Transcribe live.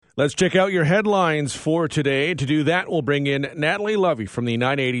Let's check out your headlines for today. To do that, we'll bring in Natalie, Lovie from the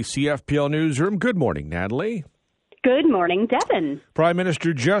 980 CFPL newsroom. Good morning, Natalie. Good morning, Devon. Prime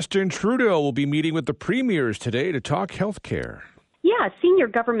Minister Justin Trudeau will be meeting with the premiers today to talk health care. Yeah, a senior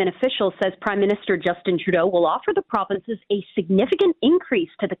government official says Prime Minister Justin Trudeau will offer the provinces a significant increase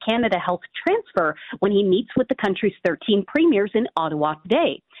to the Canada Health Transfer when he meets with the country's 13 premiers in Ottawa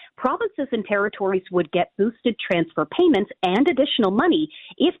today. Provinces and territories would get boosted transfer payments and additional money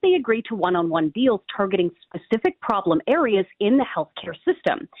if they agree to one-on-one deals targeting specific problem areas in the healthcare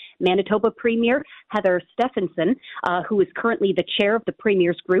system. Manitoba Premier Heather Stefanson, who is currently the chair of the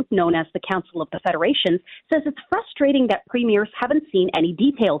premiers group known as the Council of the Federations, says it's frustrating that premiers haven't seen any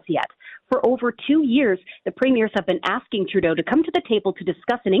details yet. For over 2 years, the premiers have been asking Trudeau to come to the table to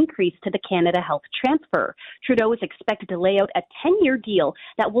discuss an increase to the Canada Health Transfer. Trudeau is expected to lay out a 10-year deal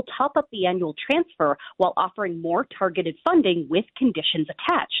that will top up the annual transfer while offering more targeted funding with conditions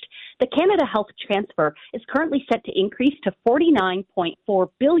attached. The Canada Health Transfer is currently set to increase to $49.4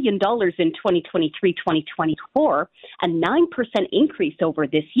 billion in 2023-2024, a 9% increase over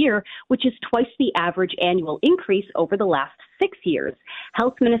this year, which is twice the average annual increase over the last 6 years.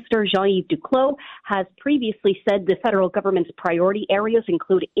 Health Minister Jean-Yves Duclos has previously said the federal government's priority areas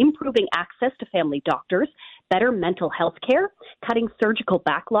include improving access to family doctors, better mental health care, cutting surgical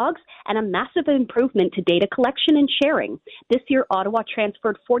backlogs, and a massive improvement to data collection and sharing. This year, Ottawa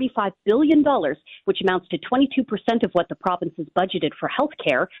transferred $45 billion, which amounts to 22% of what the province has budgeted for health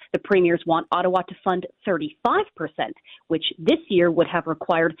care. The premiers want Ottawa to fund 35%, which this year would have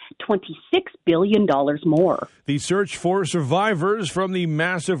required $26 billion more. The search for survivors from the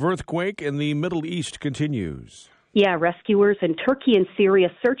massive earthquake in the Middle East continues. Yeah, rescuers in Turkey and Syria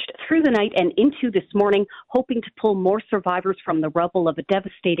searched through the night and into this morning, hoping to pull more survivors from the rubble of a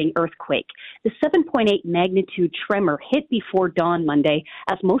devastating earthquake. The 7.8 magnitude tremor hit before dawn Monday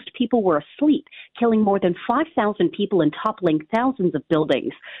as most people were asleep, killing more than 5,000 people and toppling thousands of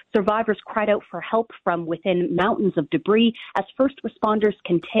buildings. Survivors cried out for help from within mountains of debris as first responders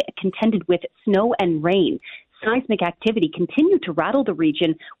contended with snow and rain. Seismic activity continued to rattle the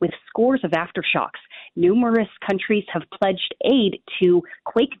region with scores of aftershocks. Numerous countries have pledged aid to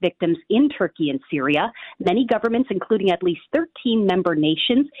quake victims in Turkey and Syria. Many governments, including at least 13 member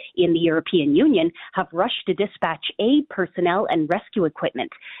nations in the European Union, have rushed to dispatch aid personnel and rescue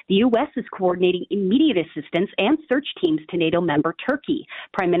equipment. The U.S. is coordinating immediate assistance and search teams to NATO member Turkey.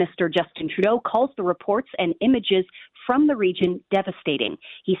 Prime Minister Justin Trudeau calls the reports and images from the region devastating.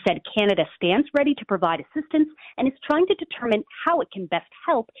 He said Canada stands ready to provide assistance and is trying to determine how it can best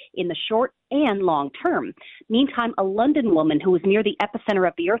help in the short and long term. Meantime, a London woman who was near the epicenter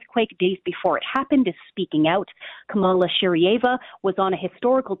of the earthquake days before it happened is speaking out. Kamala Shirieva was on a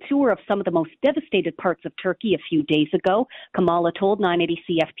historical tour of some of the most devastated parts of Turkey a few days ago. Kamala told 980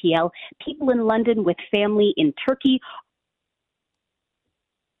 CFPL, people in London with family in Turkey,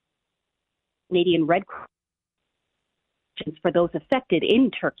 Canadian Red Cross for those affected in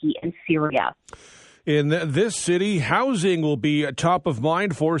Turkey and Syria. In this city, housing will be top of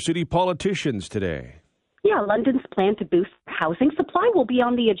mind for city politicians today. Yeah, London's plan to boost housing supply will be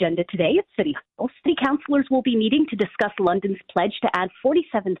on the agenda today at City Hall. City councillors will be meeting to discuss London's pledge to add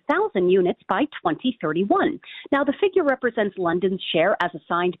 47,000 units by 2031. Now, the figure represents London's share as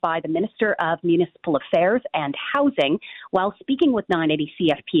assigned by the Minister of Municipal Affairs and Housing. While speaking with 980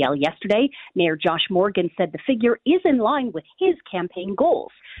 CFPL yesterday, Mayor Josh Morgan said the figure is in line with his campaign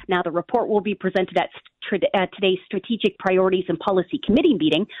goals. Now, the report will be presented at today's Strategic Priorities and Policy Committee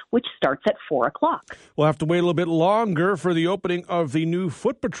meeting, which starts at 4 o'clock. We'll have to wait a little bit longer for the opening of the new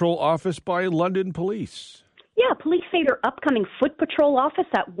Foot Patrol office by London Police. Yeah, police say their upcoming Foot Patrol office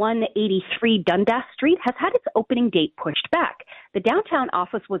at 183 Dundas Street has had its opening date pushed back. The downtown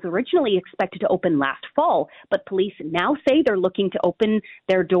office was originally expected to open last fall, but police now say they're looking to open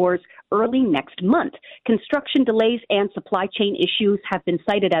their doors early next month. Construction delays and supply chain issues have been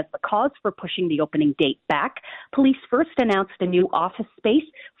cited as the cause for pushing the opening date back. Police first announced a new office space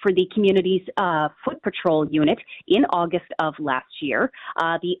for the community's Foot Patrol unit in August of last year.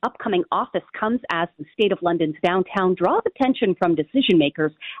 The upcoming office comes as the State of London's downtown draws attention from decision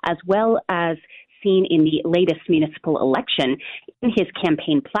makers as well as seen in the latest municipal election. In his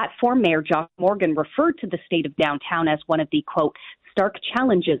campaign platform, Mayor Josh Morgan referred to the state of downtown as one of the, quote, stark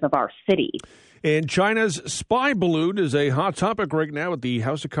challenges of our city. And China's spy balloon is a hot topic right now at the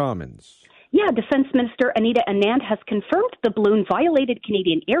House of Commons. Yeah, Defense Minister Anita Anand has confirmed the balloon violated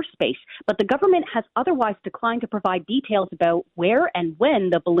Canadian airspace, but the government has otherwise declined to provide details about where and when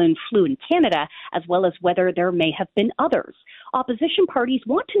the balloon flew in Canada, as well as whether there may have been others. Opposition parties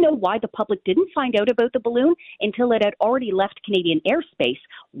want to know why the public didn't find out about the balloon until it had already left Canadian airspace,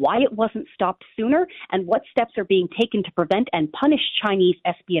 why it wasn't stopped sooner, and what steps are being taken to prevent and punish Chinese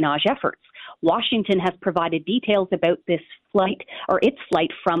espionage efforts. Washington has provided details about its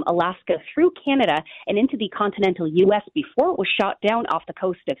flight from Alaska through Canada and into the continental U.S. before it was shot down off the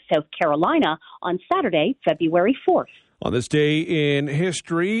coast of South Carolina on Saturday, February 4th. On this day in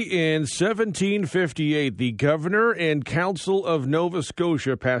history, in 1758, the Governor and Council of Nova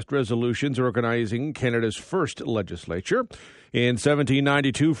Scotia passed resolutions organizing Canada's first legislature. In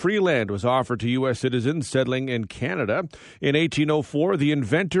 1792, free land was offered to U.S. citizens settling in Canada. In 1804, the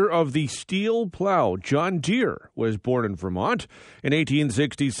inventor of the steel plow, John Deere, was born in Vermont. In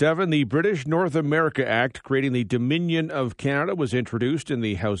 1867, the British North America Act, creating the Dominion of Canada, was introduced in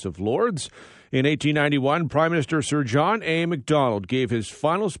the House of Lords. In 1891, Prime Minister Sir John A. Macdonald gave his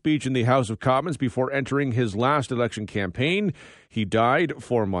final speech in the House of Commons before entering his last election campaign. He died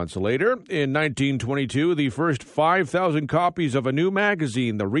 4 months later. In 1922, the first 5,000 copies of a new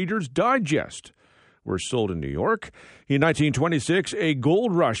magazine, The Reader's Digest, were sold in New York. In 1926, a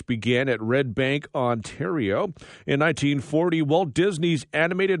gold rush began at Red Bank, Ontario. In 1940, Walt Disney's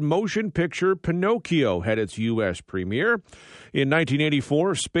animated motion picture Pinocchio had its U.S. premiere. In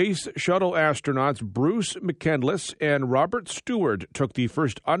 1984, space shuttle astronauts Bruce McCandless and Robert Stewart took the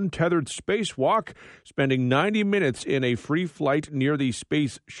first untethered spacewalk, spending 90 minutes in a free flight near the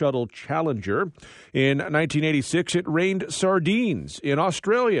Space Shuttle Challenger. In 1986, it rained sardines in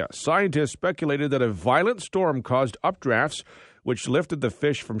Australia. Scientists speculated that a violent storm caused updrafts, which lifted the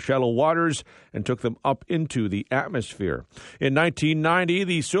fish from shallow waters and took them up into the atmosphere. In 1990,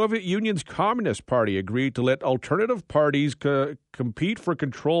 the Soviet Union's Communist Party agreed to let alternative parties compete for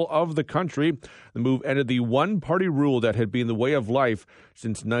control of the country. The move ended the one-party rule that had been the way of life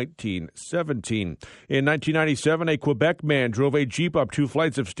since 1917. In 1997, a Quebec man drove a Jeep up 2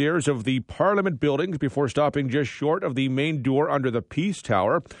 flights of stairs of the Parliament buildings before stopping just short of the main door under the Peace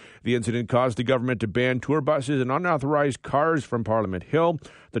Tower. The incident caused the government to ban tour buses and unauthorized cars from Parliament Hill.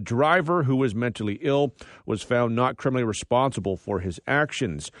 The driver, who was mentally ill, was found not criminally responsible for his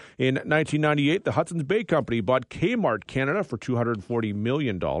actions. In 1998, the Hudson's Bay Company bought Kmart Canada for $240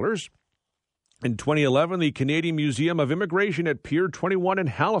 million. In 2011, the Canadian Museum of Immigration at Pier 21 in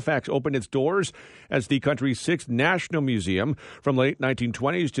Halifax opened its doors as the country's 6th national museum. From the late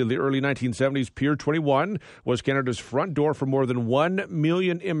 1920s to the early 1970s, Pier 21 was Canada's front door for more than 1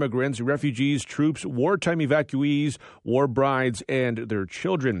 million immigrants, refugees, troops, wartime evacuees, war brides, and their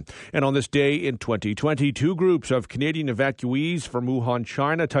children. And on this day in 2020, 2 groups of Canadian evacuees from Wuhan,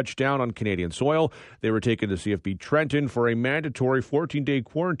 China, touched down on Canadian soil. They were taken to CFB Trenton for a mandatory 14-day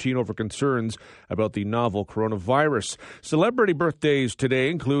quarantine over concerns about the novel coronavirus. Celebrity birthdays today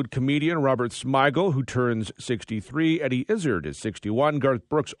include comedian Robert Smigel, who turns 63. Eddie Izzard is 61. Garth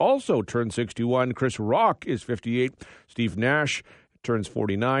Brooks also turns 61. Chris Rock is 58. Steve Nash turns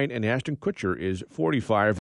 49. And Ashton Kutcher is 45.